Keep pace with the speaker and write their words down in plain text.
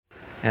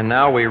And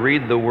now we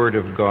read the Word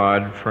of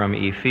God from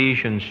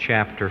Ephesians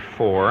chapter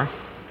 4,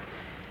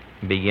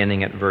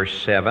 beginning at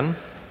verse 7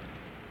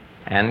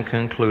 and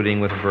concluding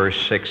with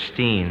verse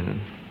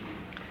 16.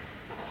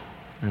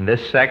 And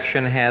this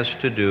section has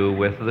to do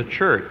with the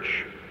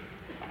church.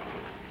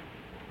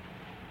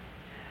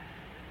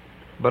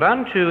 But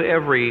unto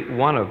every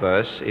one of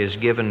us is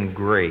given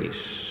grace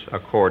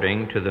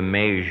according to the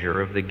measure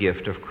of the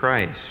gift of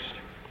Christ.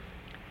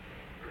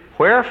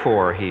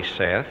 Wherefore, he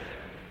saith,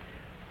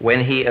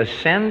 when he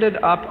ascended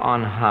up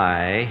on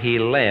high, he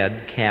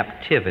led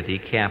captivity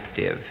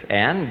captive,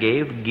 and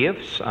gave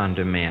gifts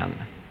unto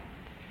men.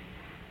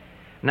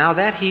 Now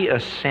that he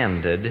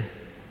ascended,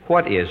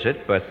 what is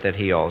it but that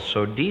he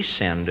also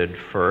descended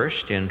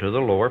first into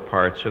the lower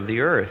parts of the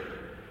earth?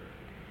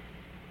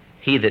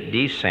 He that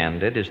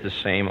descended is the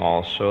same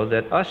also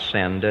that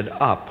ascended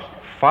up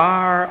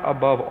far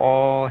above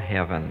all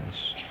heavens,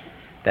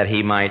 that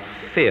he might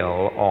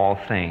fill all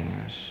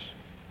things.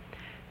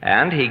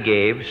 And he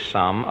gave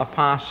some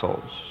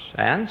apostles,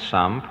 and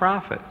some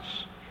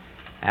prophets,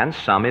 and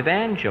some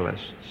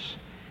evangelists,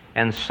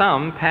 and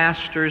some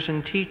pastors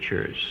and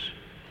teachers,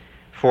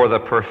 for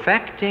the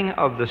perfecting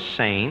of the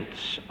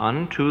saints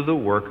unto the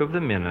work of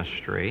the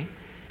ministry,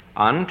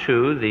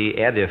 unto the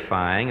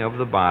edifying of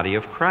the body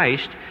of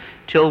Christ,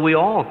 till we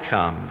all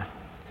come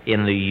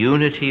in the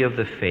unity of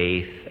the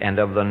faith and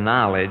of the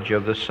knowledge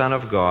of the Son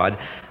of God,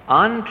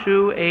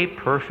 unto a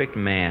perfect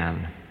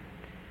man,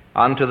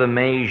 unto the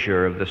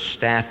measure of the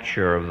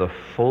stature of the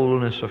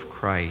fullness of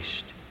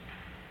Christ,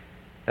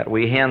 that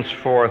we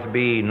henceforth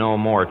be no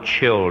more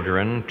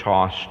children,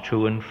 tossed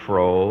to and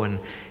fro and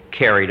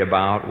carried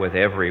about with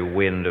every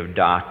wind of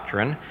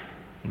doctrine,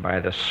 by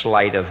the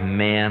sleight of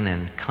men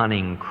and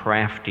cunning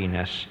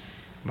craftiness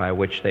by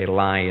which they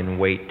lie in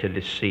wait to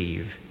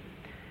deceive.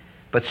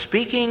 But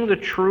speaking the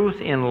truth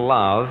in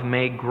love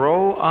may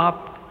grow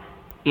up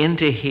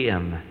into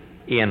him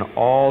in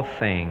all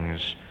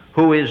things,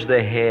 who is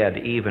the head,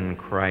 even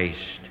Christ,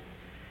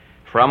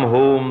 from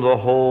whom the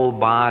whole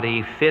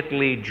body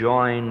fitly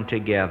joined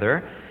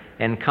together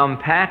and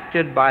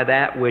compacted by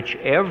that which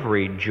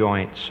every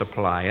joint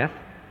supplieth,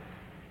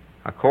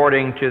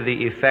 according to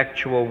the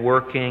effectual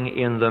working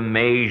in the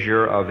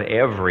measure of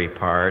every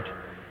part,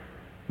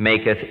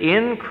 maketh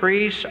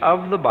increase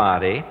of the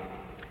body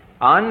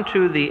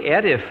unto the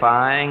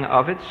edifying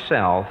of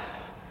itself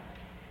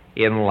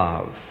in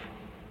love.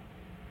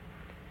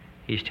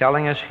 He's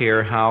telling us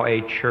here how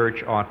a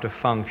church ought to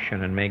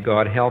function, and may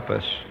God help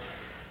us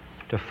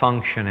to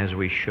function as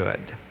we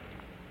should.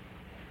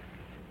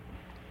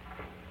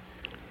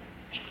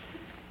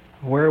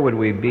 Where would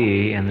we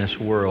be in this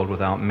world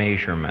without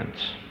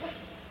measurements?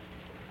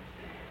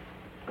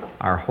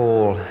 Our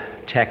whole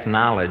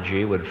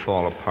technology would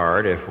fall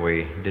apart if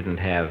we didn't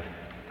have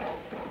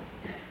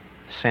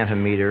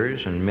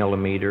centimeters and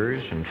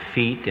millimeters and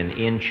feet and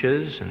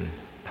inches and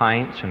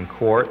pints and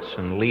quarts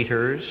and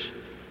liters.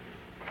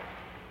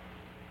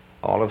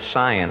 All of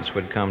science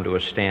would come to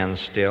a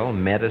standstill,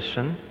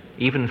 medicine,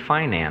 even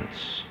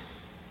finance.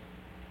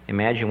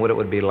 Imagine what it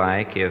would be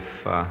like if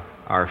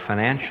our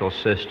financial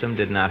system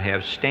did not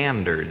have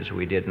standards.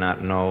 We did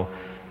not know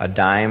a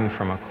dime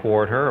from a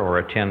quarter or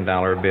a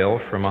 $10 bill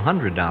from a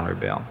 $100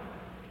 bill.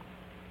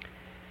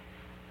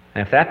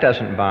 And if that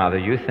doesn't bother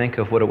you, think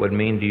of what it would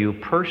mean to you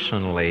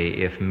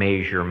personally if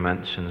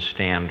measurements and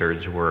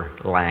standards were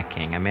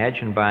lacking.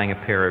 Imagine buying a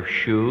pair of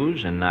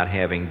shoes and not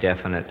having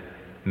definite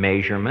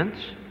measurements.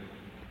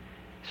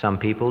 Some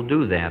people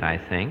do that, I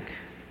think.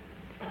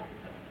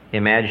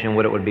 Imagine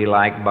what it would be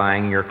like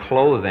buying your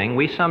clothing.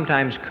 We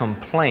sometimes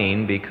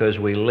complain because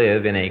we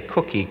live in a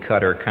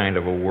cookie-cutter kind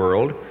of a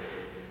world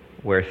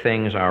where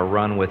things are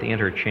run with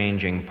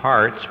interchanging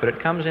parts, but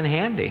it comes in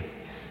handy.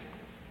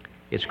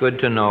 It's good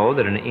to know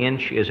that an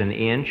inch is an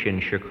inch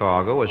in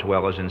Chicago as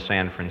well as in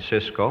San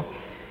Francisco,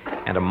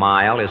 and a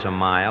mile is a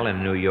mile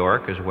in New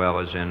York as well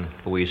as in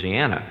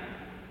Louisiana.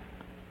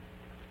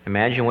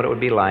 Imagine what it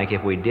would be like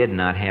if we did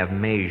not have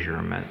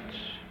measurements.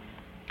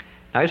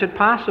 Now, is it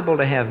possible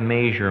to have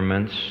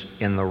measurements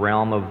in the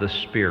realm of the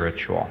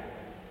spiritual?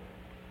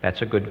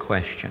 That's a good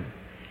question.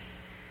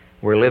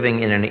 We're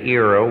living in an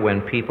era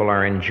when people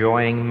are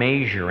enjoying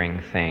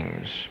measuring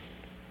things.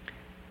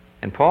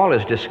 And Paul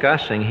is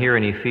discussing here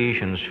in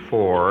Ephesians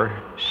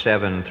 4,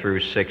 7 through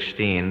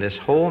 16, this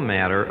whole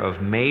matter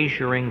of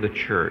measuring the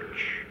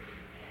church.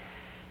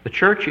 The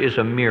church is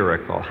a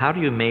miracle. How do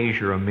you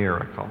measure a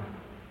miracle?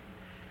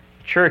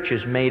 The church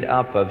is made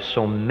up of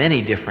so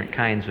many different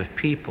kinds of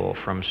people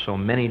from so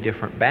many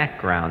different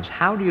backgrounds.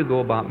 How do you go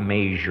about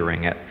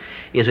measuring it?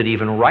 Is it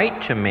even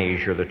right to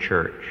measure the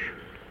church?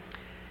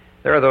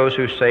 There are those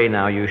who say,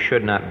 now, you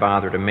should not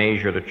bother to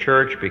measure the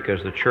church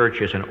because the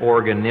church is an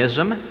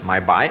organism. My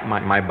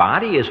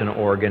body is an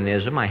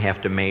organism. I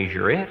have to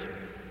measure it.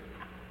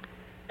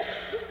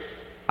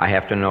 I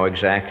have to know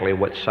exactly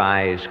what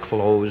size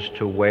clothes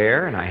to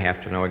wear, and I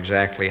have to know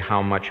exactly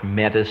how much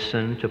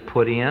medicine to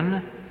put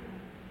in.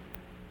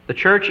 The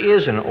church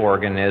is an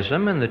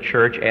organism, and the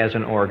church as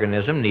an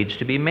organism needs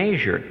to be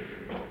measured.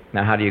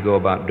 Now, how do you go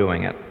about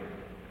doing it?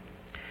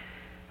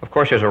 Of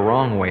course, there's a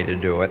wrong way to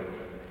do it.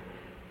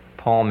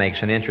 Paul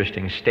makes an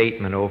interesting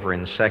statement over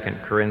in 2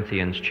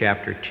 Corinthians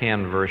chapter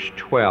 10, verse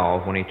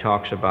 12, when he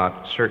talks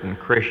about certain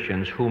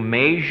Christians who,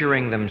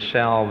 measuring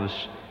themselves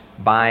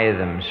by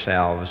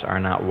themselves, are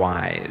not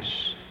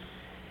wise.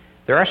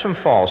 There are some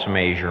false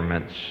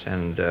measurements,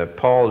 and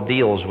Paul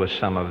deals with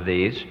some of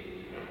these.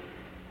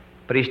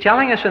 But he's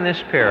telling us in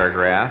this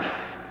paragraph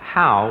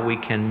how we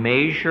can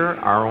measure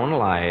our own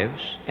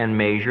lives and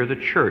measure the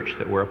church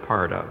that we're a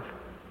part of.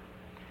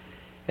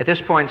 At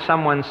this point,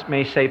 someone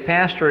may say,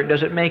 Pastor,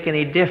 does it make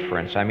any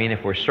difference? I mean,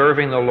 if we're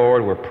serving the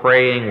Lord, we're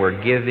praying,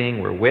 we're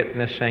giving, we're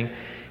witnessing,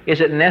 is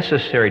it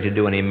necessary to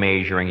do any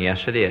measuring?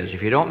 Yes, it is.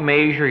 If you don't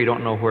measure, you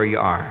don't know where you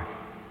are.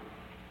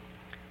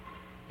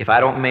 If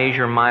I don't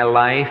measure my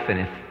life, and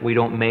if we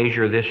don't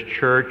measure this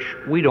church,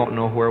 we don't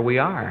know where we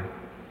are.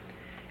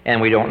 And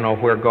we don't know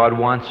where God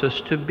wants us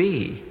to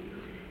be.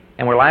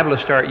 And we're liable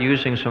to start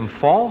using some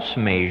false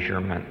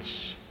measurements.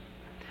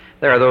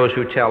 There are those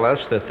who tell us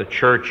that the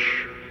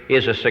church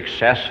is a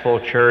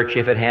successful church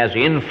if it has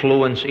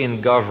influence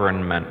in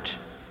government.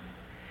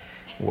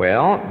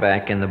 Well,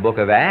 back in the book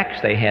of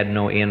Acts, they had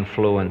no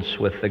influence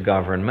with the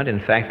government. In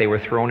fact, they were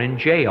thrown in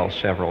jail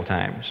several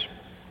times.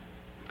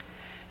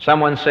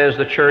 Someone says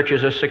the church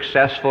is a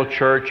successful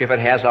church if it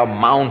has a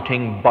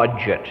mounting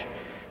budget.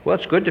 Well,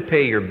 it's good to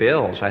pay your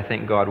bills. I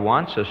think God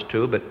wants us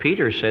to, but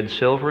Peter said,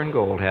 silver and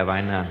gold have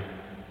I none.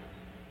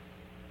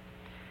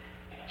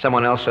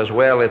 Someone else says,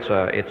 well,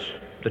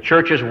 the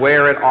church is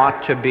where it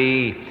ought to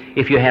be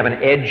if you have an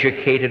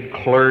educated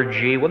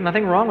clergy. Well,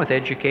 nothing wrong with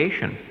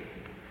education.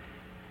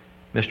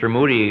 Mr.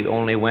 Moody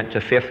only went to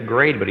 5th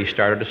grade, but he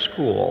started a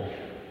school.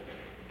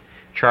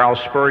 Charles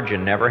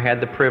Spurgeon never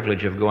had the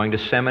privilege of going to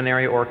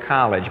seminary or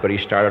college, but he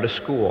started a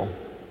school.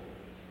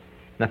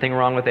 Nothing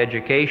wrong with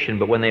education,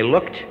 but when they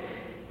looked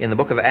in the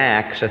book of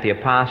Acts at the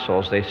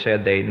apostles, they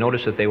said they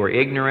noticed that they were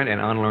ignorant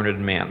and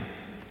unlearned men.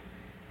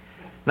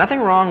 Nothing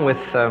wrong with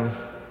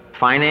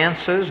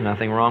finances,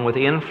 nothing wrong with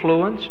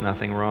influence,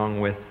 nothing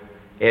wrong with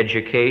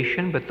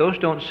education, but those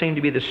don't seem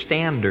to be the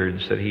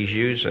standards that he's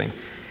using.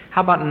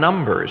 How about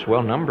numbers?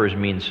 Well, numbers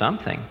mean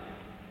something.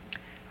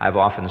 I've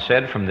often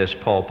said from this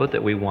pulpit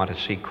that we want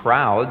to see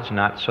crowds,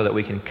 not so that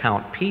we can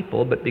count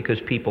people, but because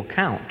people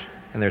count,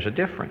 and there's a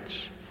difference.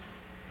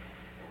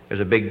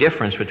 There's a big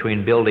difference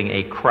between building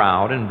a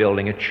crowd and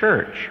building a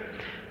church.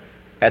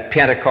 At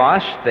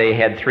Pentecost, they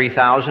had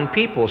 3,000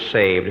 people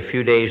saved. A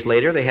few days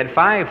later, they had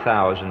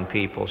 5,000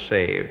 people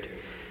saved.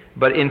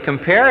 But in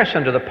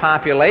comparison to the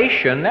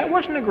population, that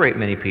wasn't a great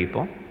many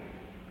people.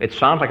 It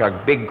sounds like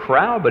a big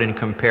crowd, but in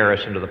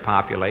comparison to the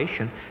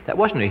population, that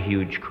wasn't a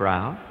huge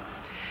crowd.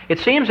 It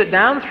seems that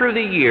down through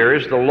the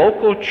years, the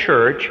local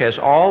church has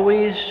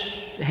always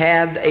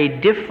had a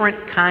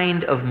different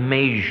kind of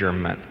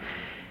measurement.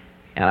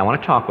 And I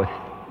want to talk with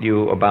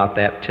you about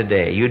that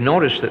today. You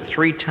notice that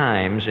 3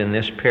 times in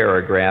this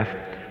paragraph,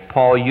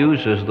 Paul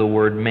uses the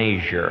word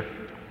measure.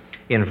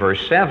 In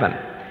verse 7,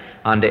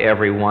 unto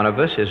every one of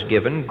us is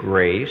given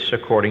grace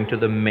according to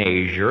the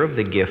measure of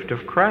the gift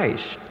of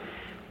Christ.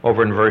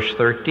 Over in verse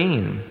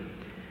 13,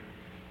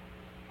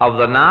 of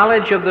the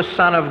knowledge of the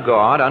Son of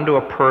God unto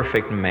a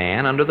perfect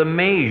man, unto the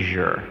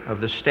measure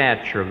of the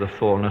stature of the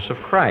fullness of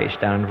Christ.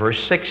 Down in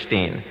verse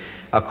 16,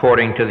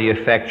 according to the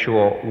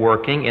effectual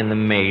working in the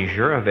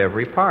measure of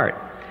every part.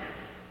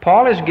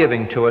 Paul is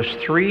giving to us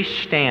 3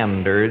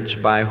 standards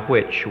by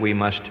which we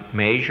must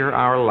measure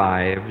our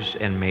lives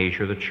and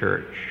measure the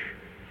church.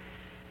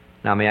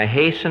 Now, may I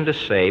hasten to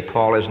say,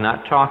 Paul is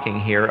not talking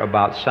here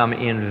about some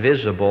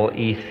invisible,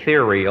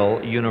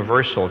 ethereal,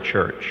 universal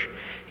church.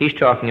 He's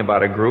talking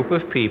about a group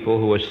of people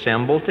who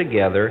assemble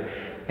together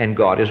and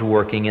God is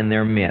working in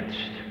their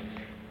midst.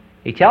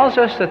 He tells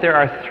us that there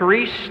are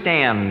 3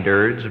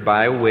 standards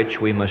by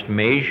which we must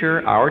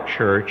measure our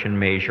church and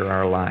measure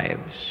our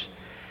lives.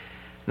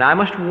 Now, I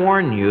must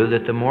warn you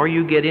that the more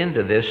you get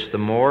into this, the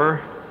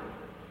more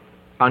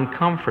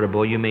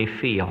uncomfortable you may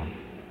feel.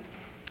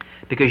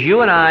 Because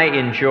you and I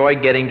enjoy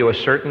getting to a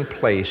certain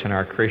place in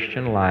our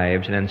Christian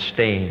lives and then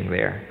staying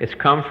there. It's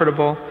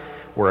comfortable.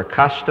 We're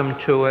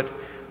accustomed to it.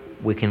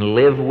 We can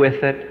live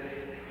with it.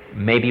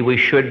 Maybe we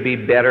should be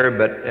better,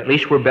 but at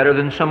least we're better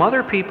than some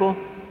other people.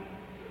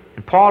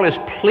 And Paul is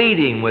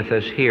pleading with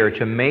us here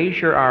to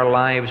measure our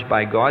lives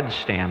by God's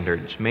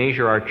standards,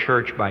 measure our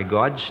church by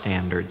God's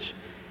standards,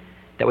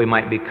 that we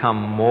might become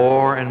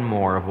more and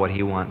more of what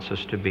he wants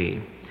us to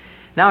be.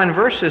 Now in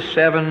verses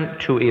 7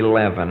 to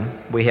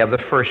 11, we have the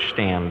first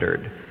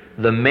standard,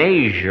 the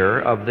measure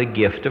of the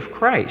gift of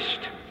Christ.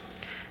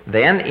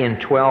 Then in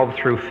 12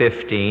 through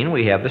 15,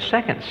 we have the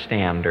second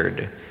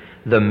standard,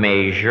 the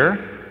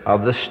measure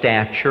of the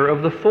stature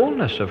of the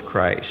fullness of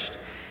Christ.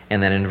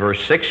 And then in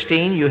verse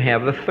 16, you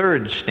have the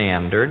third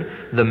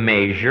standard, the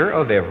measure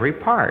of every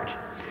part.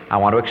 I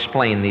want to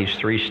explain these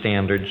 3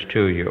 standards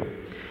to you.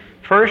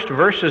 First,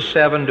 verses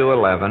 7 to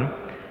 11,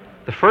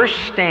 the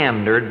first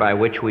standard by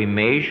which we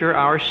measure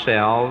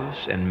ourselves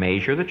and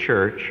measure the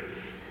church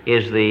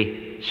is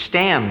the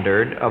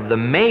standard of the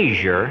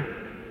measure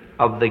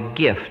of the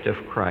gift of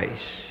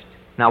Christ.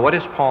 Now, what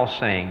is Paul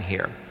saying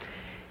here?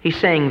 He's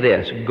saying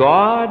this: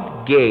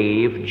 God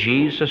gave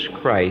Jesus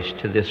Christ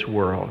to this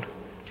world.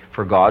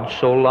 For God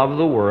so loved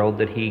the world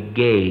that He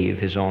gave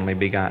His only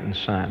begotten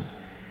Son.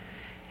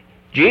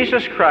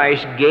 Jesus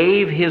Christ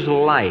gave His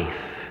life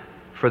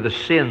for the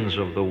sins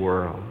of the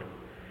world.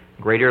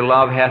 Greater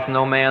love hath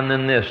no man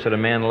than this, that a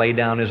man lay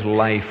down his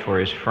life for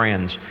his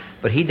friends.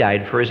 But He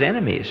died for His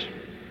enemies.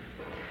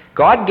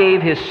 God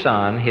gave His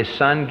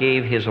Son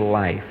gave His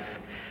life.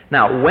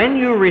 Now, when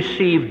you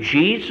receive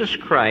Jesus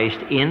Christ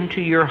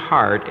into your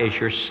heart as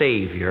your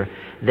Savior,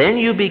 then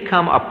you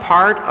become a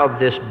part of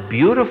this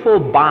beautiful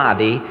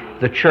body,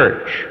 the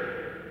church.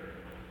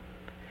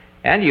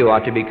 And you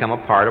ought to become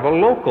a part of a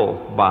local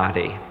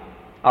body,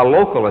 a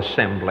local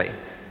assembly,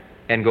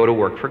 and go to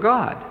work for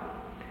God.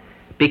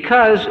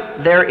 Because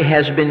there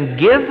has been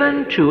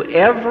given to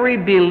every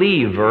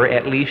believer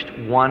at least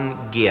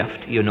one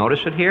gift. You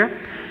notice it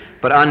here?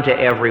 But unto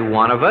every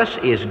one of us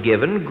is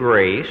given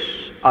grace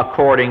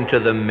according to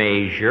the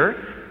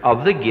measure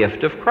of the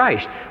gift of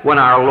Christ. When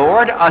our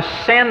Lord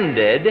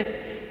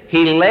ascended,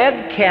 He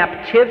led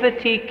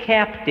captivity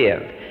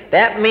captive.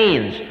 That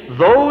means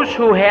those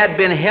who had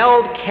been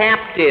held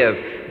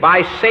captive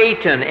by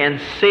Satan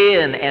and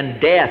sin and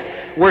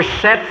death were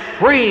set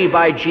free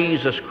by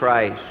Jesus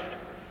Christ.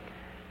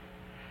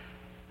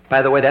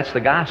 By the way, that's the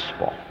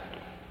gospel.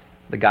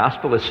 The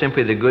gospel is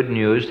simply the good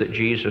news that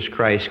Jesus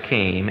Christ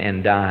came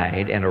and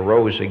died and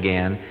arose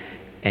again,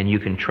 and you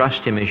can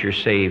trust Him as your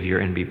Savior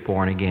and be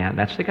born again.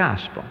 That's the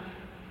gospel,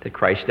 that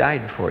Christ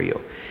died for you.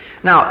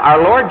 Now,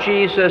 our Lord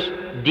Jesus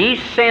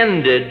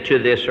descended to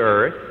this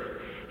earth.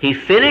 He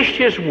finished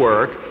His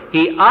work.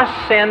 He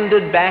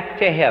ascended back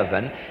to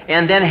heaven.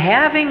 And then,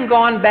 having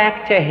gone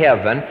back to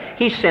heaven,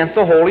 He sent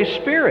the Holy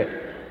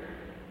Spirit.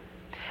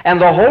 And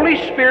the Holy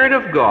Spirit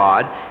of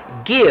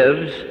God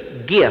gives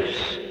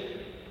gifts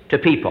to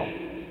people.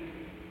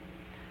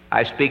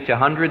 I speak to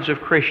hundreds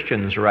of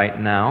Christians right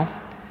now,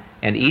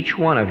 and each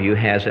one of you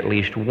has at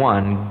least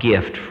one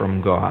gift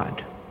from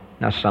God.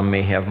 Now, some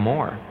may have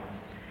more.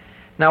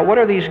 Now, what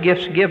are these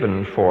gifts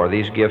given for?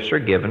 These gifts are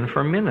given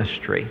for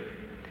ministry.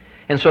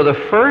 And so the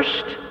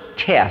first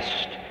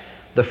test,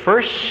 the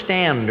first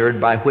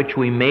standard by which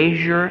we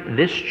measure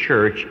this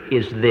church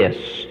is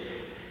this: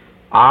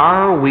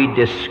 are we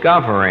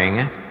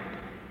discovering,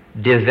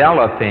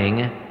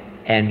 developing,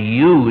 and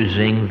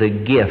using the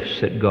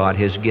gifts that God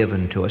has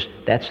given to us?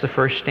 That's the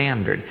first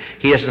standard.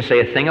 He doesn't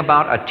say a thing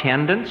about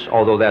attendance,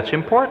 although that's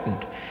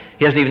important.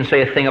 He doesn't even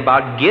say a thing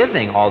about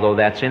giving, although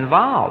that's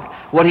involved.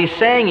 What he's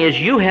saying is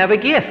you have a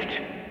gift.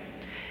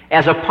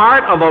 As a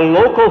part of a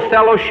local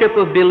fellowship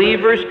of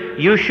believers,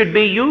 you should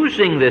be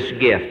using this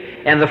gift.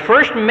 And the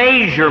first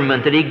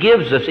measurement that he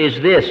gives us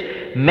is this: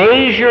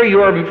 measure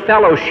your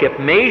fellowship,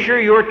 measure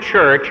your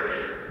church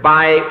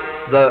by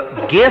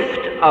the gift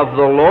of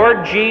the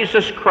Lord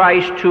Jesus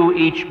Christ to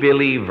each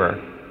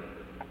believer.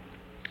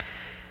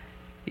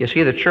 You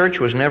see, the church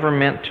was never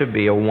meant to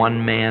be a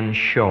one-man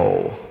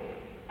show.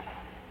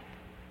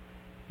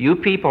 You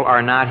people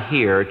are not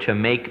here to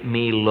make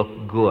me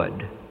look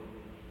good.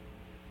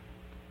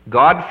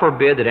 God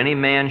forbid that any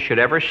man should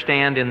ever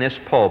stand in this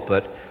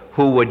pulpit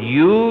who would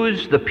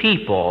use the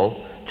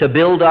people to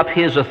build up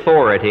his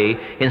authority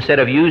instead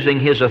of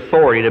using his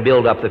authority to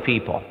build up the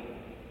people.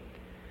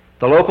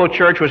 The local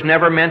church was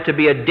never meant to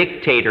be a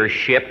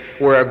dictatorship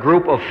where a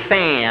group of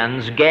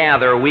fans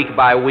gather week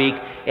by week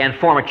and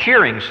form a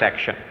cheering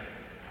section.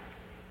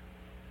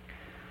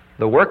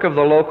 The work of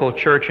the local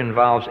church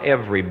involves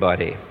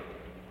everybody,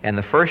 and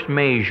the first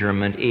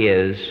measurement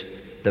is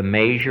the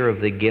measure of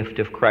the gift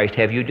of Christ.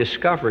 Have you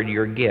discovered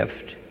your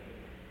gift?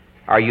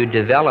 Are you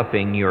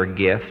developing your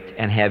gift,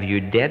 and have you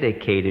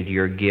dedicated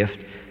your gift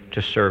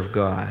to serve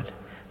God?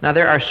 Now,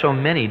 there are so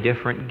many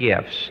different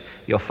gifts.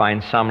 You'll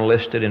find some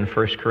listed in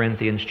 1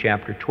 Corinthians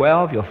chapter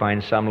 12. You'll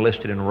find some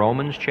listed in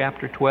Romans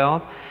chapter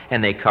 12.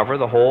 And they cover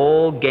the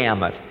whole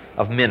gamut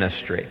of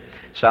ministry.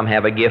 Some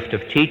have a gift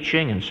of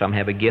teaching, and some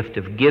have a gift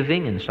of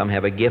giving, and some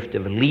have a gift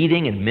of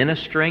leading and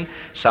ministering.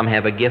 Some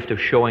have a gift of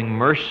showing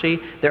mercy.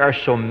 There are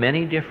so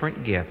many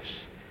different gifts.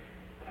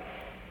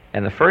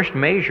 And the first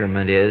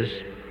measurement is,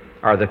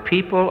 are the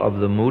people of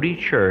the Moody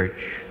Church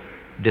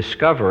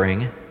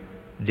discovering,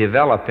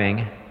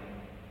 developing,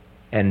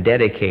 and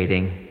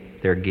dedicating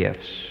their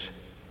gifts?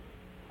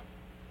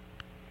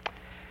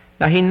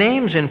 Now, he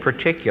names in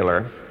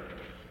particular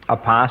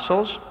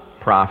apostles,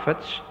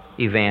 prophets,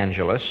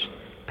 evangelists,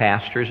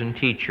 pastors, and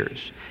teachers.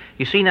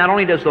 You see, not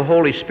only does the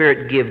Holy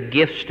Spirit give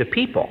gifts to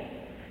people,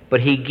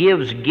 but He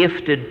gives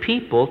gifted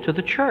people to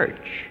the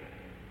church.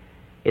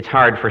 It's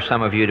hard for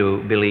some of you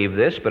to believe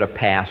this, but a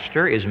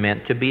pastor is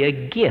meant to be a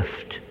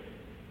gift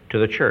to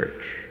the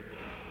church.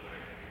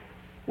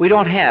 We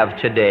don't have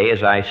today,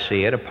 as I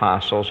see it,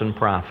 apostles and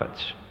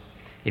prophets.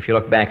 If you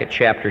look back at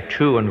chapter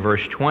 2 and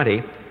verse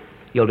 20,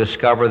 you'll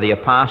discover the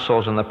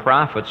apostles and the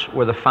prophets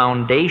were the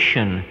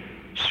foundation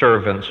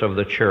servants of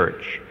the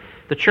church.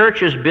 The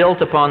church is built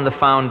upon the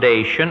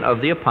foundation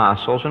of the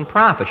apostles and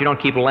prophets. You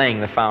don't keep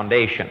laying the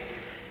foundation.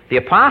 The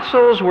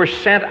apostles were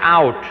sent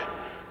out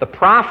The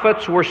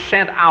prophets were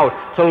sent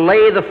out to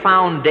lay the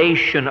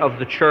foundation of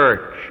the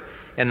church.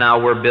 And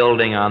now we're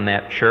building on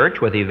that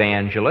church with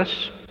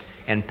evangelists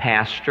and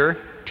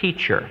pastor,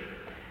 teacher.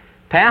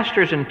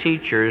 Pastors and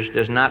teachers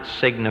does not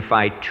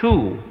signify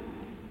two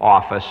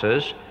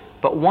offices,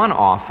 but one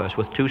office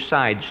with two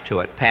sides to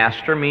it.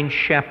 Pastor means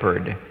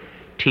shepherd.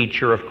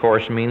 Teacher, of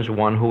course, means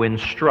one who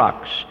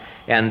instructs.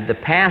 And the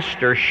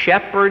pastor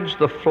shepherds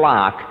the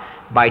flock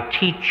by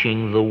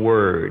teaching the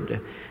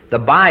Word. The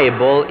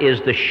Bible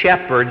is the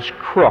shepherd's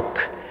crook,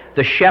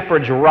 the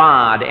shepherd's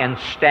rod and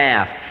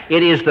staff.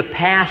 It is the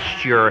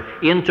pasture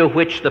into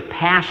which the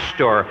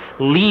pastor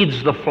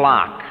leads the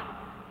flock.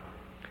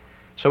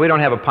 So we don't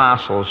have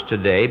apostles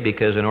today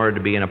because in order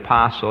to be an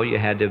apostle, you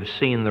had to have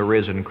seen the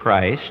risen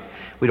Christ.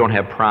 We don't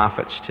have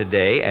prophets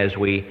today as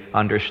we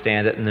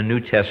understand it in the New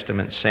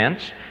Testament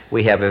sense.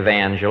 We have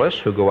evangelists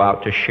who go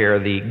out to share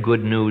the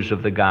good news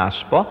of the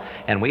gospel,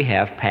 and we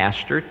have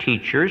pastor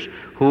teachers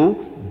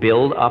who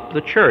build up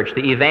the church.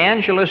 The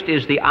evangelist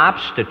is the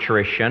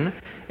obstetrician,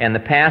 and the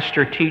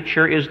pastor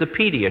teacher is the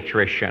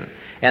pediatrician.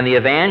 And the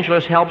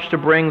evangelist helps to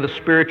bring the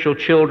spiritual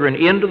children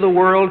into the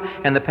world,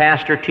 and the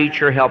pastor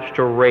teacher helps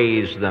to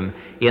raise them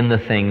in the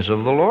things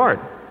of the Lord.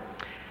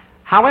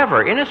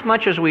 However,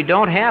 inasmuch as we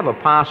don't have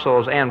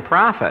apostles and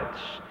prophets,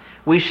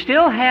 we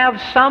still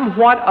have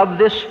somewhat of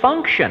this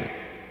function.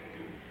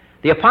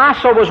 The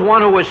apostle was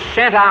one who was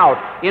sent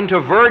out into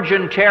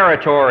virgin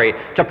territory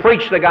to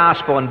preach the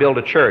gospel and build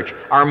a church.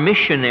 Our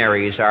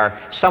missionaries are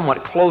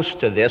somewhat close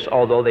to this,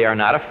 although they are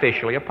not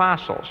officially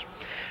apostles.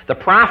 The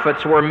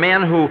prophets were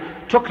men who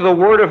took the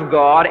Word of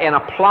God and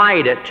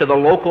applied it to the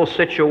local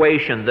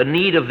situation, the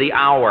need of the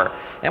hour.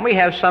 And we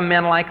have some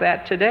men like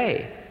that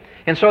today.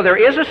 And so there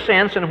is a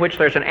sense in which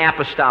there's an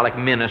apostolic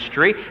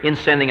ministry in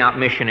sending out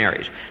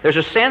missionaries. There's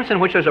a sense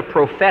in which there's a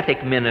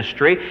prophetic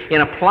ministry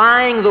in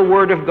applying the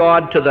Word of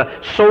God to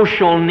the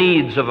social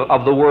needs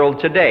of the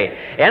world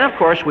today. And of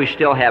course, we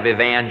still have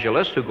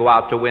evangelists who go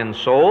out to win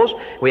souls.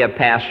 We have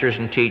pastors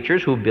and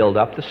teachers who build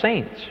up the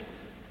saints.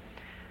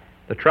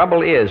 The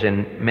trouble is,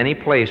 in many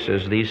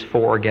places, these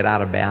four get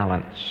out of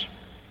balance.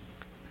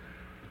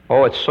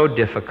 Oh, it's so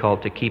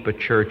difficult to keep a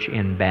church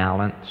in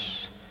balance.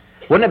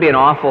 Wouldn't it be an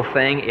awful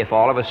thing if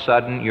all of a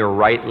sudden your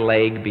right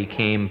leg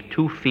became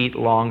 2 feet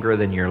longer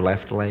than your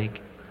left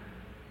leg?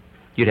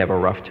 You'd have a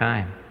rough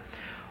time.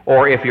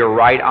 Or if your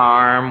right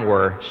arm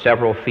were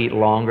several feet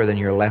longer than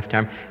your left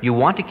arm. You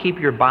want to keep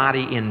your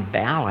body in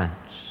balance.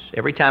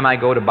 Every time I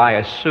go to buy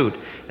a suit,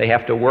 they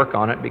have to work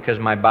on it because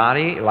my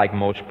body, like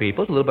most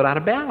people, is a little bit out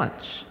of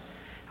balance.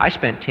 I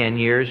spent 10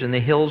 years in the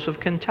hills of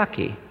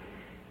Kentucky.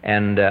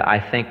 And I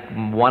think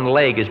one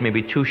leg is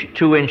maybe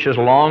two inches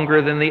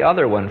longer than the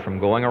other one from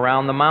going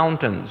around the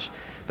mountains.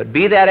 But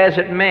be that as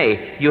it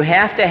may, you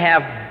have to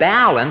have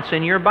balance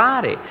in your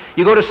body.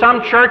 You go to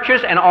some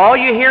churches and all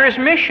you hear is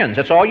missions.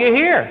 That's all you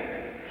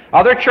hear.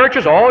 Other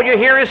churches, all you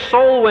hear is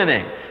soul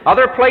winning.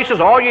 Other places,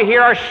 all you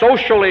hear are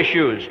social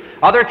issues.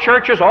 Other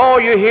churches, all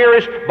you hear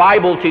is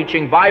Bible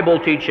teaching.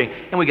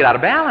 And we get out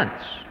of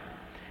balance.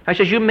 I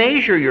says, you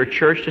measure your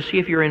church to see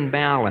if you're in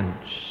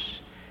balance.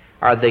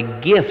 Are the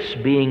gifts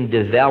being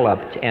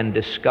developed and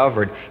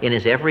discovered? And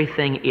is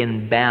everything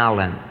in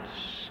balance?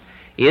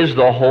 Is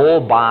the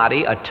whole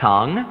body a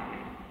tongue?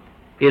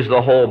 Is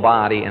the whole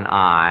body an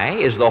eye?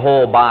 Is the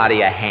whole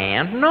body a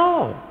hand?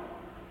 No.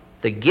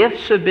 The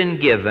gifts have been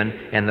given,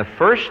 and the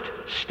first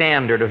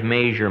standard of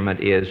measurement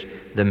is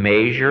the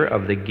measure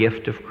of the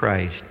gift of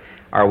Christ.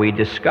 Are we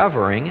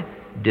discovering,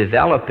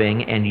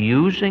 developing, and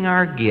using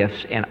our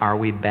gifts, and are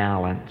we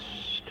balanced?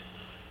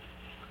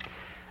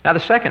 Now, the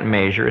second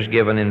measure is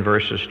given in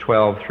verses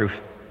 12 through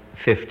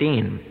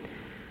 15,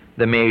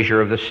 the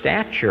measure of the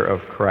stature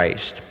of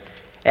Christ.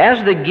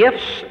 As the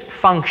gifts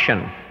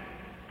function,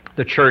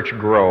 the church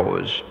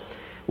grows.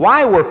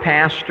 Why were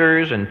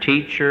pastors and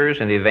teachers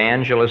and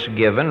evangelists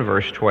given,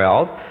 verse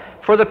 12?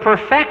 For the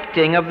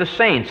perfecting of the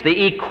saints,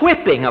 the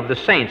equipping of the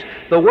saints.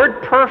 The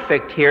word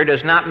perfect here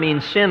does not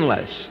mean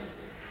sinless.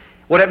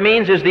 What it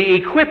means is the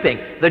equipping.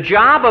 The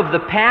job of the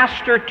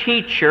pastor,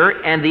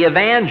 teacher, and the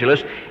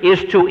evangelist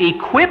is to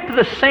equip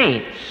the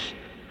saints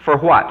for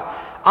what?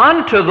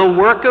 Unto the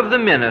work of the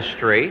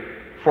ministry.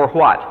 For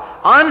what?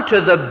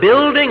 Unto the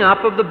building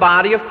up of the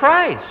body of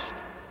Christ.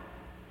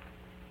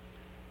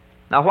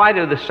 Now, why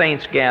do the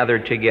saints gather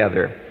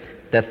together?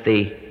 That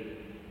the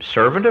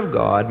servant of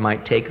God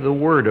might take the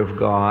Word of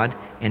God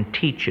and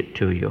teach it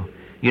to you.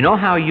 You know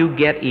how you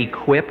get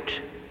equipped?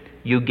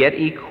 You get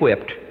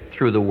equipped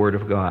through the Word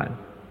of God.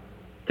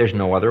 There's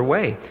no other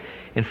way.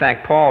 In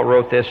fact, Paul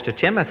wrote this to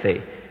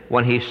Timothy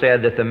when he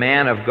said that the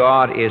man of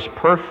God is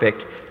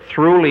perfect,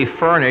 thoroughly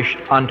furnished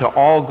unto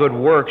all good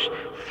works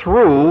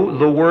through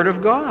the Word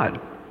of God.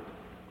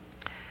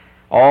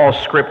 All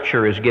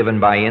Scripture is given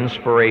by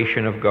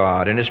inspiration of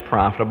God and is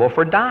profitable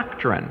for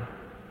doctrine.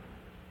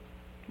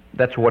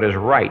 That's what is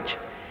right.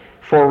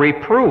 For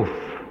reproof.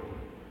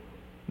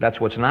 That's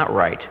what's not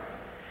right.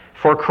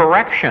 For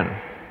correction.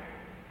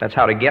 That's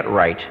how to get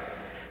right.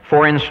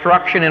 For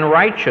instruction in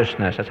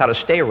righteousness. That's how to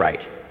stay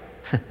right.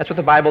 That's what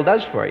the Bible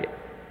does for you.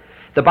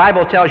 The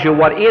Bible tells you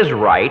what is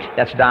right,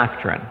 that's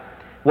doctrine.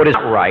 What is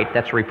not right,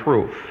 that's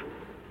reproof.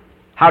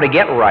 How to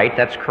get right,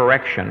 that's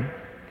correction.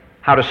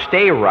 How to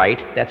stay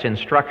right, that's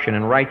instruction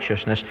in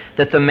righteousness,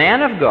 that the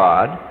man of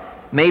God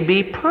may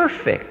be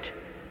perfect,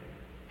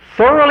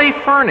 thoroughly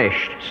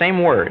furnished,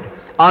 same word,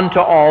 unto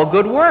all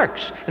good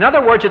works. In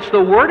other words, it's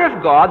the Word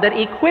of God that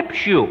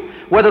equips you.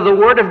 Whether the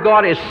Word of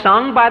God is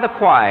sung by the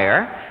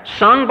choir,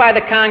 sung by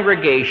the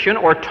congregation,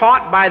 or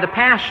taught by the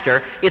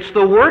pastor, it's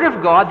the Word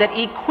of God that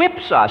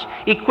equips us.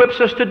 Equips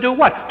us to do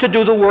what? To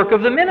do the work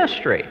of the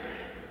ministry.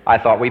 I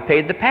thought we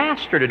paid the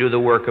pastor to do the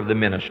work of the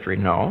ministry.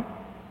 No.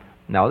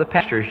 No, the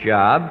pastor's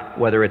job,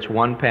 whether it's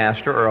one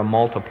pastor or a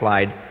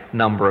multiplied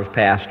number of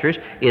pastors,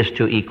 is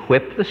to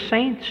equip the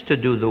saints to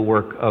do the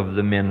work of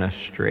the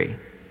ministry,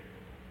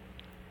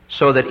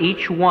 so that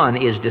each one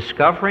is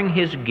discovering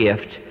his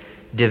gift,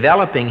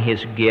 developing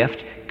his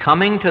gift,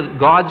 coming to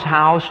God's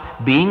house,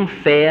 being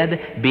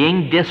fed,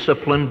 being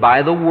disciplined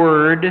by the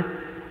Word,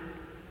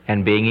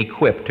 and being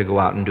equipped to go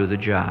out and do the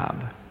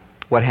job.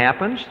 What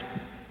happens?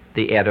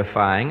 The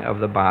edifying of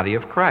the body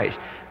of Christ.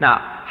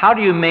 Now, how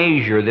do you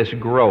measure this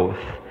growth?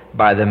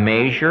 By the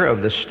measure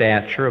of the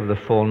stature of the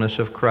fullness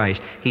of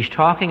Christ. He's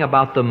talking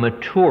about the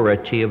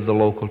maturity of the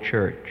local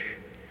church.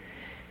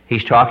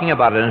 He's talking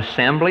about an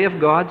assembly of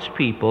God's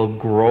people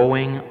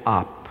growing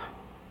up.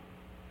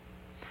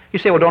 You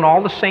say, well, don't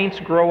all the saints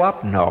grow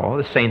up?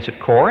 No, the saints at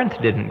Corinth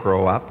didn't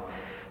grow up.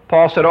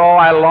 Paul said, oh,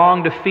 I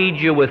long to feed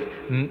you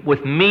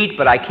with meat,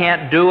 but I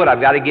can't do it. I've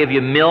got to give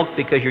you milk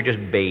because you're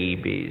just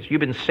babies.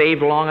 You've been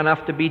saved long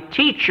enough to be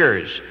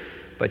teachers,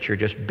 but you're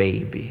just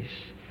babies.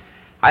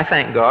 I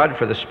thank God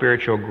for the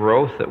spiritual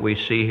growth that we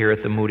see here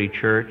at the Moody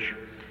Church,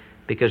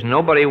 because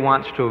nobody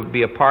wants to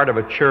be a part of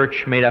a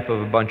church made up of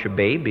a bunch of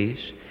babies.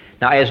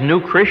 Now, as new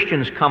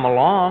Christians come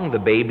along, the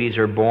babies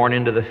are born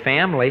into the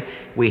family,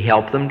 we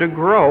help them to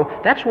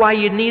grow. That's why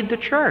you need the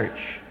church.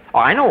 Oh,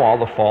 I know all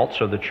the faults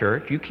of the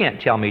church. You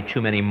can't tell me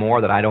too many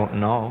more that I don't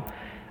know.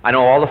 I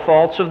know all the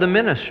faults of the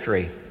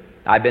ministry.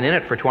 I've been in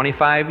it for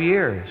 25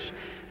 years.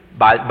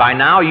 By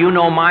now, you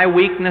know my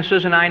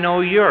weaknesses and I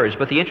know yours.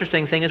 But the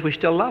interesting thing is we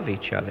still love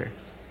each other.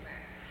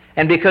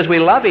 And because we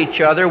love each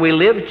other, we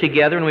live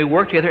together and we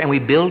work together and we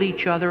build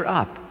each other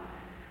up.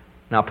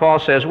 Now, Paul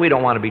says we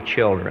don't want to be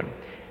children.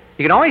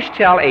 You can always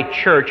tell a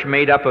church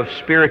made up of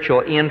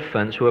spiritual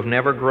infants who have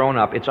never grown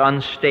up. It's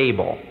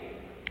unstable.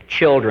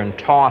 Children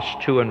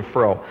tossed to and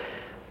fro,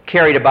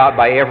 carried about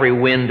by every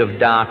wind of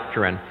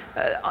doctrine.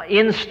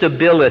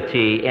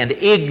 Instability and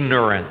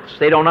ignorance.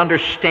 They don't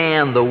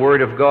understand the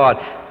Word of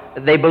God.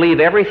 They believe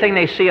everything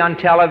they see on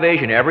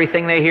television,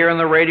 everything they hear on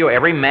the radio,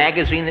 every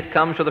magazine that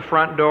comes to the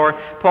front door.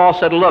 Paul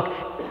said,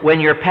 look, when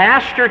your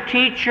pastor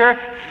teacher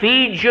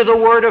feeds you the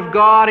Word of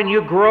God and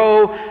you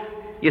grow,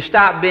 you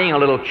stop being a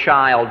little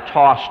child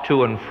tossed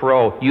to and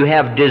fro. You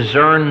have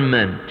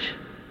discernment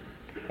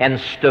and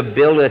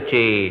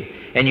stability,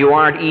 and you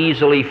aren't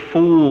easily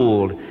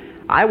fooled.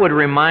 I would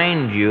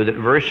remind you that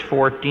verse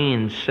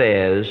 14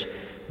 says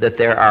that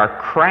there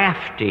are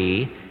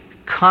crafty,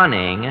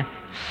 cunning,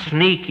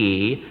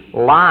 sneaky,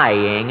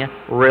 lying,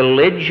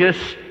 religious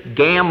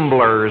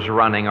gamblers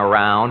running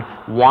around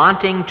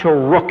wanting to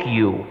rook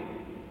you.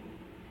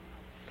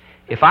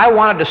 If I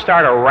wanted to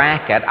start a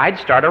racket, I'd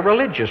start a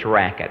religious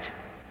racket.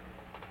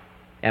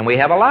 And we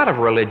have a lot of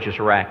religious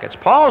rackets.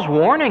 Paul's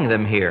warning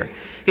them here.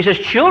 He says,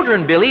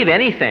 children believe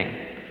anything.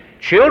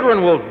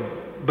 Children will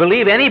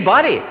believe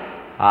anybody.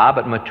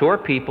 But mature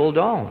people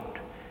don't.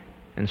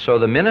 And so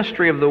the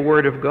ministry of the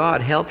Word of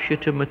God helps you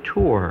to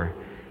mature,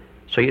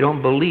 so you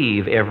don't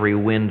believe every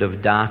wind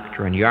of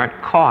doctrine. You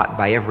aren't caught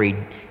by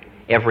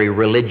every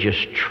religious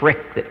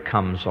trick that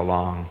comes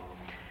along.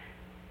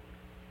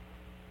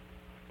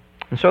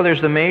 And so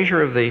there's the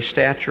measure of the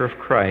stature of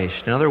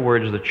Christ. In other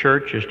words, the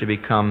church is to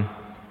become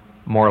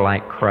more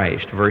like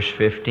Christ. Verse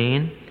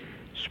 15,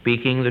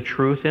 speaking the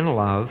truth in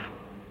love,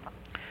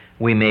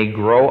 we may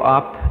grow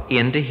up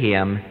into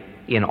Him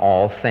in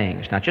all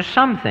things. Not just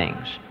some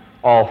things,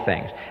 all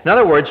things. In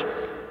other words,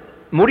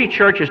 Moody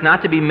Church is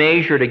not to be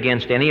measured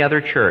against any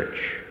other church,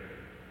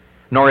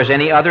 nor is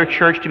any other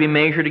church to be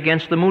measured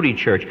against the Moody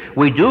Church.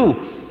 We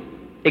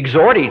do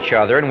exhort each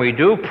other and we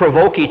do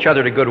provoke each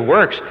other to good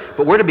works,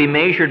 but we're to be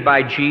measured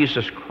by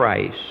Jesus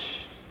Christ.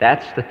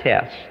 That's the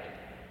test.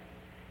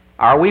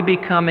 Are we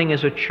becoming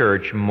as a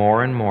church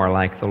more and more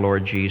like the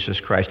Lord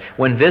Jesus Christ?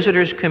 When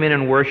visitors come in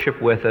and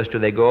worship with us, do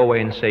they go away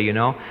and say, you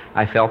know,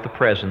 I felt the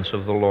presence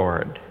of the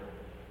Lord?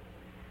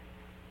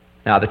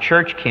 Now, the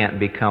church can't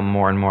become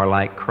more and more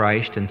like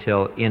Christ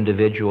until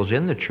individuals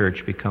in the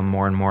church become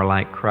more and more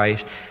like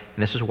Christ.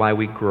 And this is why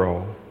we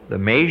grow. The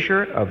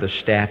measure of the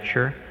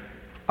stature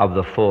of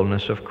the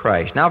fullness of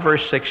Christ. Now,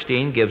 verse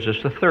 16 gives us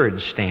the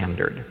third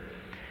standard.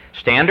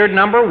 Standard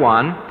number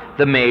one,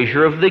 the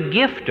measure of the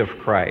gift of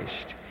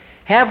Christ.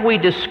 Have we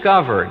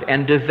discovered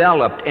and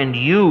developed and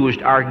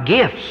used our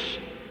gifts?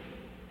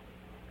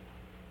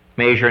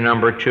 Measure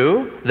number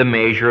two, the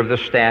measure of the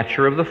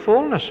stature of the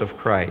fullness of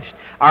Christ.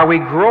 Are we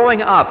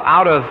growing up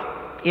out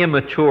of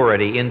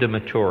immaturity into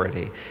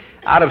maturity?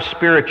 Out of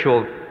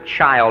spiritual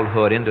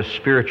childhood into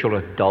spiritual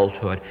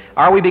adulthood.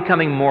 Are we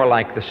becoming more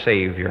like the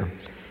Savior?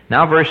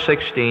 Now verse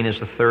 16 is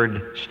the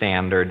third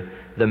standard,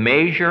 the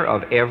measure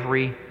of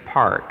every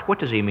part. What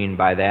does he mean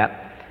by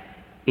that?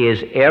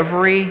 Is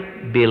every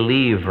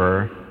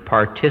believer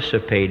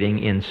participating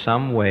in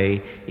some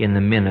way in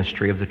the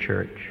ministry of the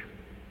church?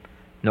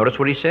 Notice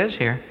what he says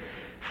here.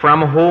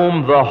 From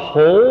whom the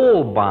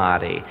whole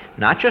body,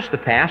 not just the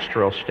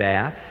pastoral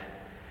staff,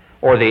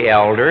 or the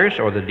elders,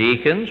 or the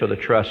deacons, or the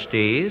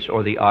trustees,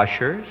 or the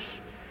ushers,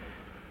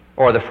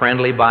 or the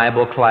friendly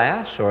Bible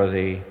class, or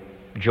the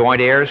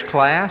joint heirs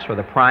class, or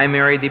the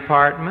primary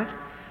department.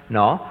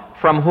 No,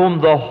 from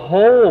whom the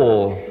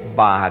whole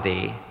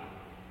body,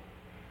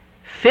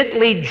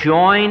 fitly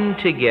joined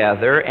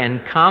together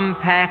and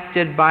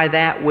compacted by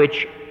that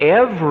which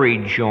every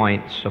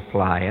joint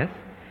supplieth,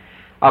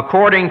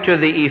 according to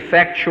the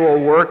effectual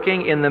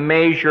working in the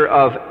measure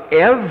of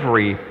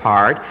every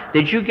part.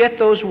 Did you get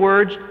those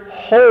words?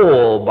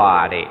 Whole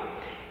body,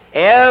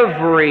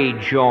 every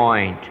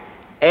joint,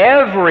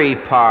 every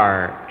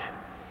part.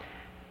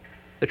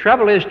 The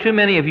trouble is, too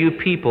many of you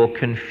people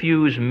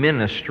confuse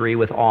ministry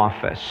with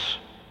office.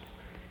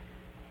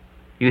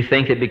 You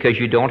think that because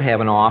you don't have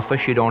an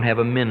office, you don't have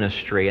a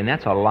ministry, and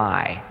that's a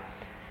lie.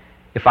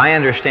 If I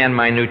understand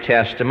my New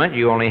Testament,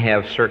 you only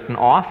have certain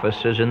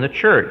offices in the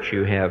church.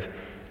 You have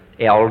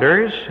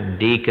elders and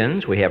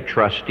deacons. We have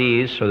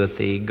trustees so that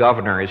the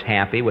governor is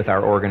happy with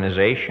our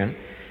organization.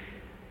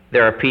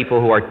 There are people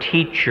who are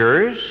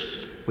teachers.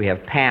 We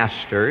have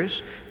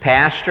pastors.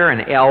 Pastor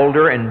and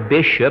elder and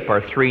bishop are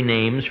three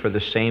names for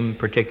the same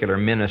particular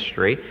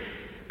ministry.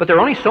 But there are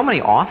only so many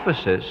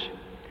offices.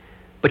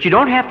 But you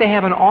don't have to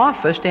have an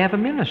office to have a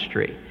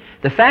ministry.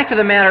 The fact of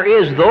the matter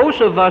is, those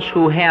of us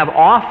who have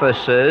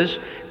offices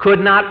could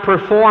not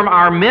perform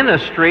our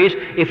ministries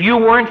if you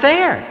weren't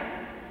there.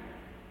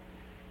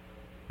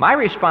 My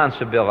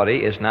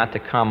responsibility is not to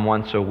come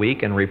once a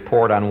week and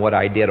report on what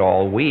I did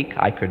all week.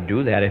 I could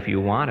do that if you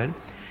wanted.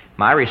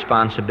 My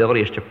responsibility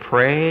is to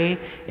pray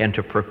and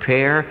to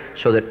prepare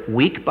so that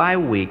week by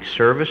week,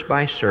 service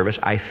by service,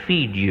 I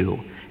feed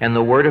you. And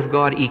the Word of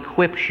God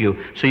equips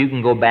you so you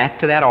can go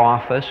back to that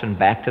office and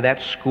back to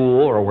that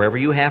school or wherever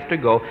you have to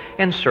go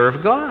and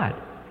serve God.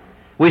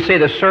 We say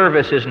the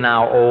service is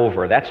now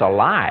over. That's a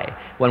lie.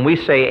 When we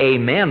say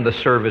amen, the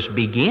service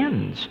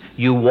begins.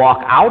 You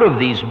walk out of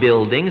these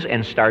buildings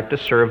and start to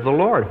serve the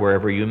Lord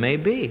wherever you may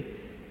be.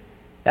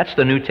 That's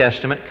the New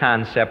Testament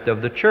concept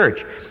of the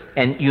church.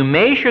 And you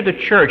measure the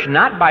church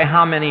not by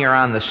how many are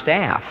on the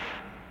staff.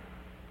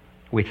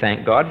 We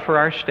thank God for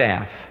our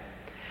staff.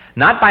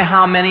 Not by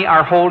how many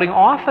are holding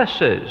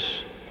offices.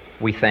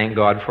 We thank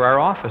God for our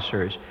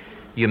officers.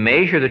 You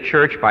measure the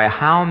church by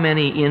how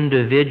many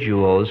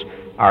individuals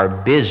are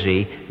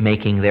busy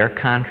making their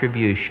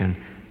contribution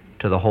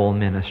to the whole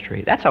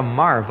ministry. That's a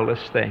marvelous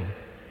thing.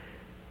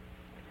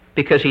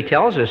 Because he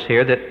tells us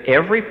here that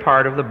every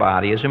part of the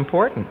body is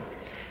important.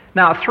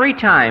 Now, 3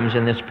 times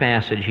in this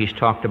passage he's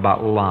talked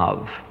about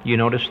love. You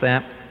notice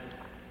that?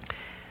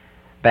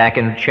 Back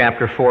in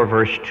chapter 4,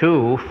 verse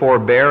 2,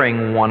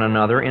 forbearing one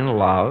another in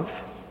love.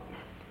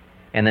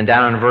 And then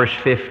down in verse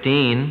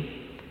 15,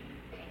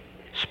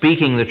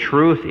 speaking the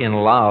truth in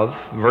love.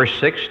 Verse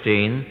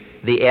 16,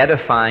 the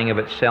edifying of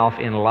itself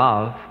in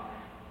love.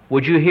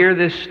 Would you hear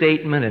this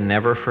statement and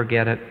never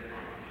forget it?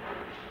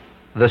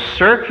 The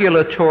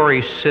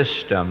circulatory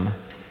system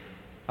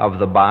of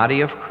the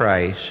body of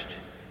Christ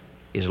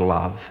is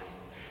love.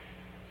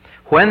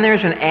 When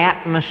there's an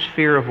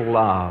atmosphere of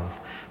love,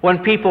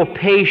 when people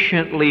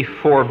patiently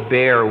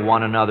forbear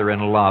one another in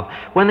love,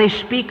 when they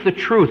speak the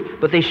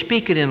truth, but they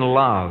speak it in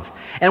love,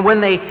 and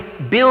when they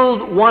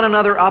build one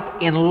another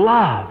up in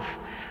love,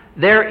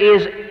 there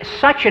is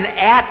such an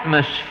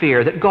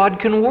atmosphere that God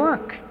can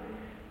work.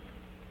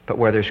 But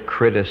where there's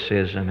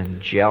criticism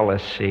and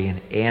jealousy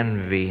and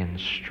envy and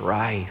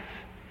strife,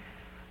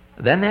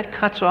 then that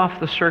cuts off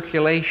the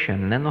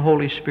circulation, and then the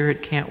Holy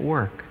Spirit can't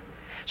work.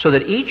 So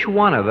that each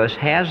one of us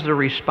has the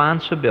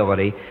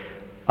responsibility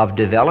of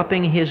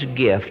developing his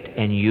gift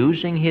and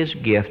using his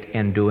gift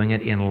and doing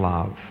it in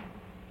love.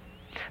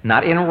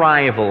 Not in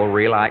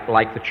rivalry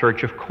like the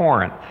church of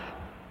Corinth.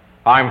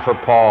 I'm for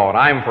Paul and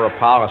I'm for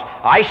Apollos.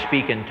 I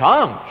speak in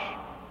tongues.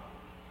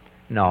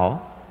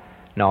 No.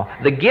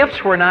 The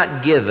gifts were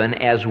not given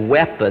as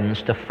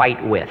weapons to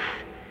fight with.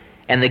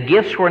 And the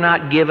gifts were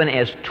not given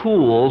as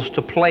tools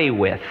to play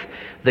with.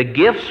 The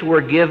gifts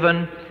were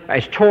given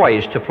as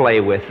toys to play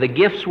with. The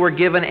gifts were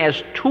given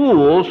as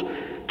tools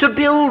to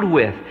build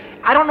with.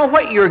 I don't know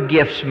what your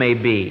gifts may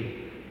be,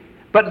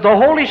 but the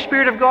Holy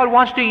Spirit of God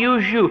wants to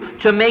use you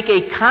to make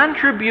a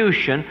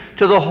contribution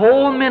to the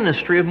whole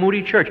ministry of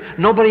Moody Church.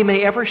 Nobody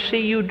may ever see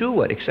you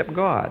do it except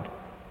God.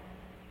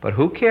 But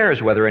who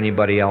cares whether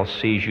anybody else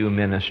sees you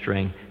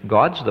ministering?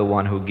 God's the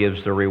one who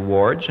gives the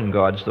rewards, and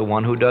God's the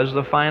one who does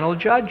the final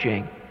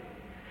judging.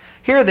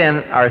 Here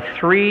then are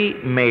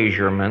 3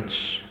 measurements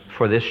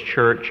for this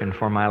church and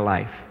for my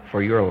life,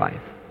 for your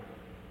life.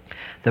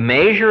 The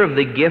measure of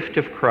the gift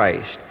of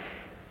Christ.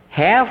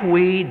 Have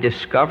we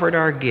discovered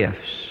our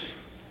gifts?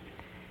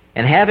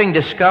 And having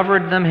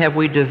discovered them, have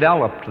we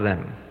developed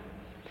them?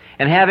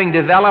 And having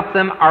developed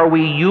them, are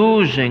we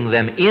using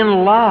them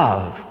in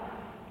love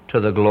to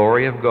the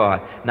glory of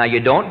God? Now, you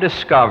don't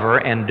discover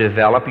and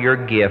develop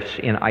your gifts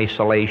in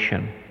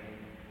isolation.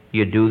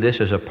 You do this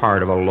as a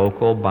part of a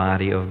local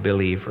body of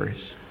believers.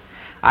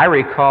 I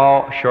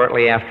recall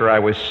shortly after I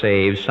was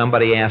saved,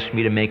 somebody asked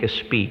me to make a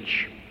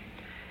speech.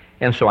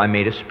 And so I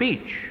made a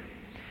speech.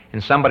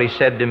 And somebody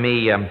said to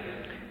me, did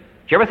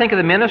you ever think of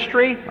the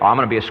ministry? Oh, I'm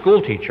going to be a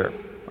school teacher.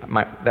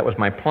 That was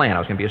my plan. I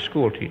was going to be a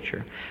school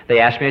teacher. They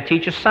asked me to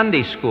teach a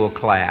Sunday school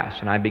class,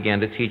 and I began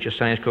to teach a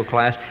Sunday school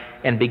class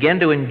and began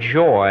to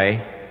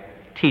enjoy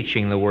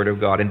teaching the Word of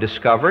God, and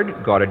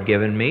discovered God had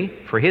given me,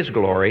 for His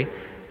glory,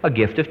 a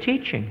gift of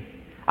teaching.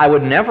 I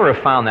would never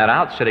have found that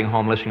out sitting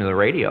home listening to the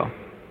radio.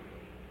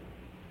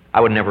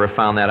 I would never have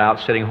found that out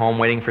sitting home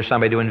waiting for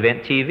somebody to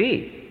invent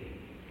TV.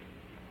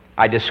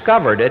 I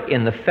discovered it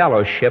in the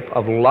fellowship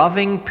of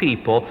loving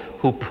people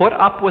who put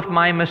up with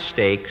my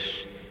mistakes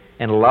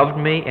and loved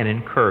me and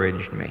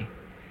encouraged me.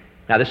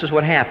 Now, this is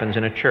what happens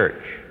in a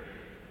church.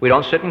 We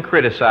don't sit and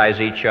criticize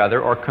each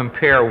other or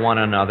compare one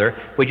another.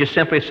 We just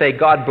simply say,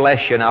 God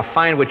bless you, now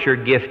find what your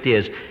gift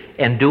is,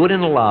 and do it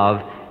in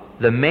love,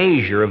 the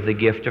measure of the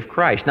gift of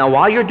Christ. Now,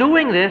 while you're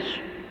doing this,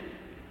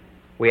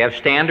 we have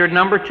standard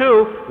number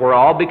 2. We're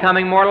all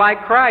becoming more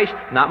like Christ,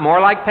 not more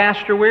like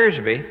Pastor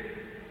Wiersbe,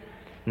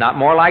 not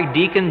more like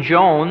Deacon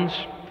Jones,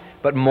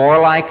 but more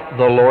like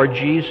the Lord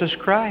Jesus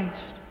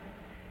Christ.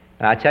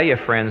 And I tell you,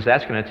 friends,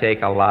 that's going to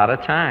take a lot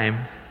of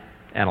time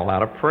and a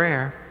lot of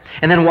prayer.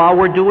 And then while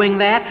we're doing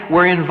that,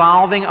 we're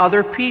involving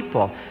other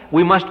people.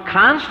 We must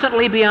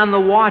constantly be on the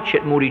watch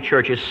at Moody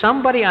Church. Is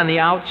somebody on the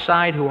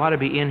outside who ought to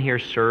be in here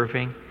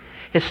serving?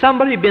 Has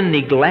somebody been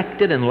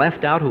neglected and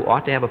left out who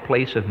ought to have a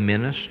place of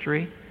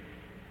ministry?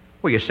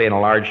 Well, you say in a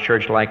large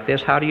church like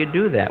this, how do you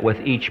do that?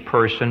 With each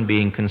person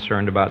being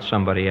concerned about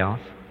somebody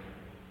else?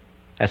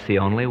 That's the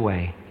only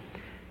way.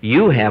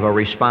 You have a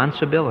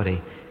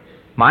responsibility.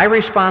 My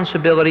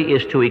responsibility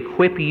is to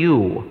equip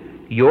you.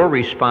 Your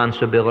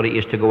responsibility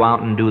is to go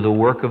out and do the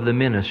work of the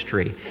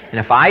ministry. And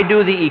if I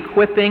do the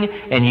equipping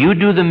and you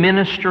do the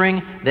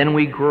ministering, then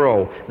we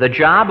grow. The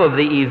job of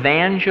the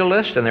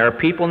evangelist, and there are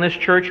people in this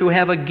church who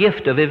have a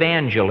gift of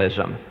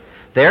evangelism,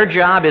 their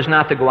job is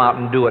not to go out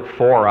and do it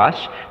for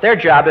us. Their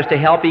job is to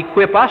help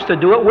equip us to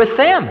do it with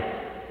them.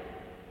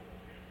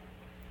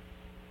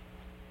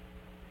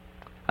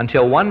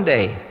 Until one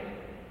day,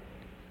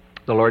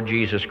 the Lord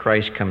Jesus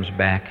Christ comes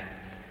back,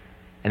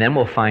 and then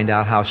we'll find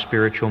out how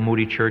spiritual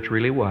Moody Church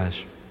really was.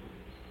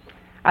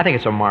 I think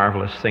it's a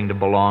marvelous thing to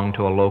belong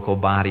to a local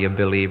body of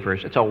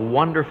believers. It's a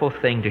wonderful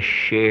thing to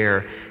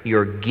share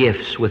your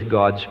gifts with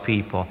God's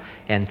people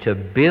and to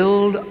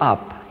build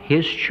up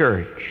His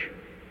church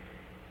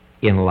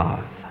in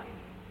love.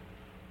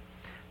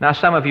 Now,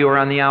 some of you are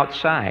on the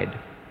outside.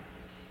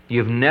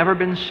 You've never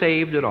been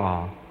saved at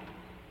all.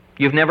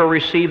 You've never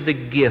received the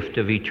gift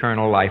of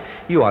eternal life.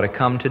 You ought to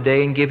come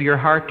today and give your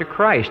heart to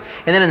Christ.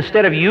 And then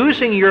instead of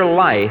using your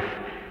life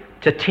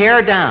to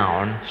tear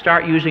down,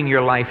 start using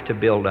your life to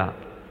build up.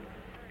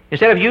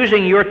 Instead of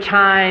using your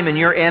time and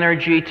your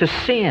energy to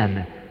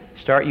sin,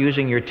 start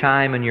using your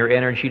time and your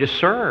energy to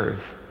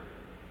serve.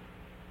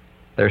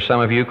 There are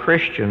some of you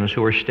Christians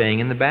who are staying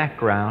in the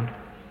background.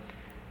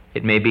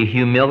 It may be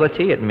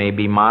humility, it may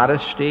be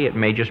modesty, it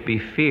may just be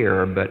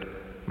fear, but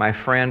my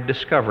friend,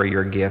 discover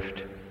your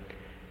gift.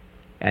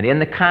 And in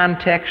the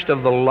context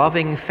of the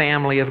loving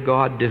family of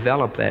God,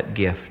 develop that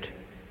gift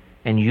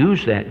and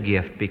use that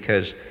gift,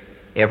 because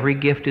every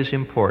gift is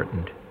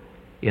important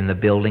in the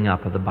building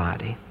up of the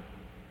body.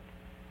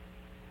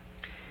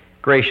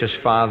 Gracious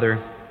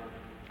Father,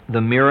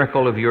 the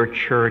miracle of your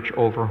church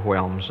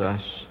overwhelms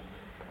us.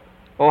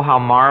 Oh, how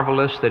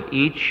marvelous that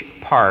each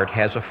part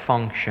has a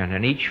function,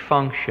 and each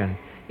function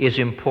is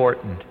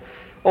important.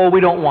 Oh,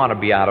 we don't want to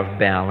be out of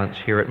balance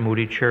here at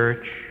Moody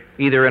Church,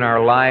 either in our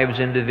lives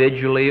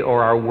individually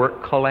or our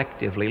work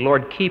collectively.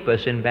 Lord, keep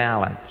us in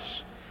balance.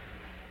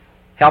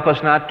 Help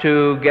us not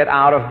to get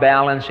out of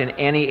balance in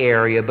any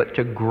area, but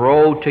to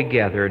grow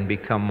together and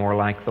become more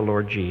like the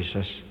Lord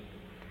Jesus.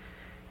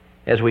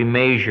 As we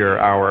measure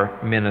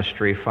our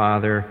ministry,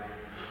 Father,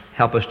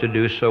 help us to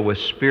do so with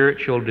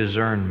spiritual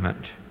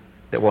discernment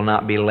that will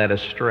not be led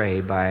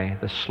astray by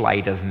the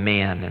sleight of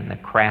men and the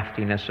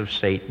craftiness of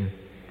Satan.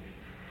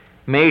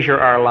 Measure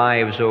our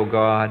lives, O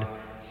God,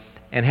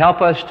 and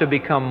help us to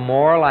become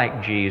more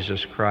like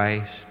Jesus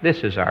Christ.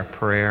 This is our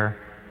prayer.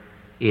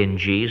 In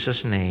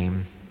Jesus'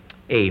 name,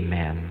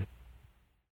 amen.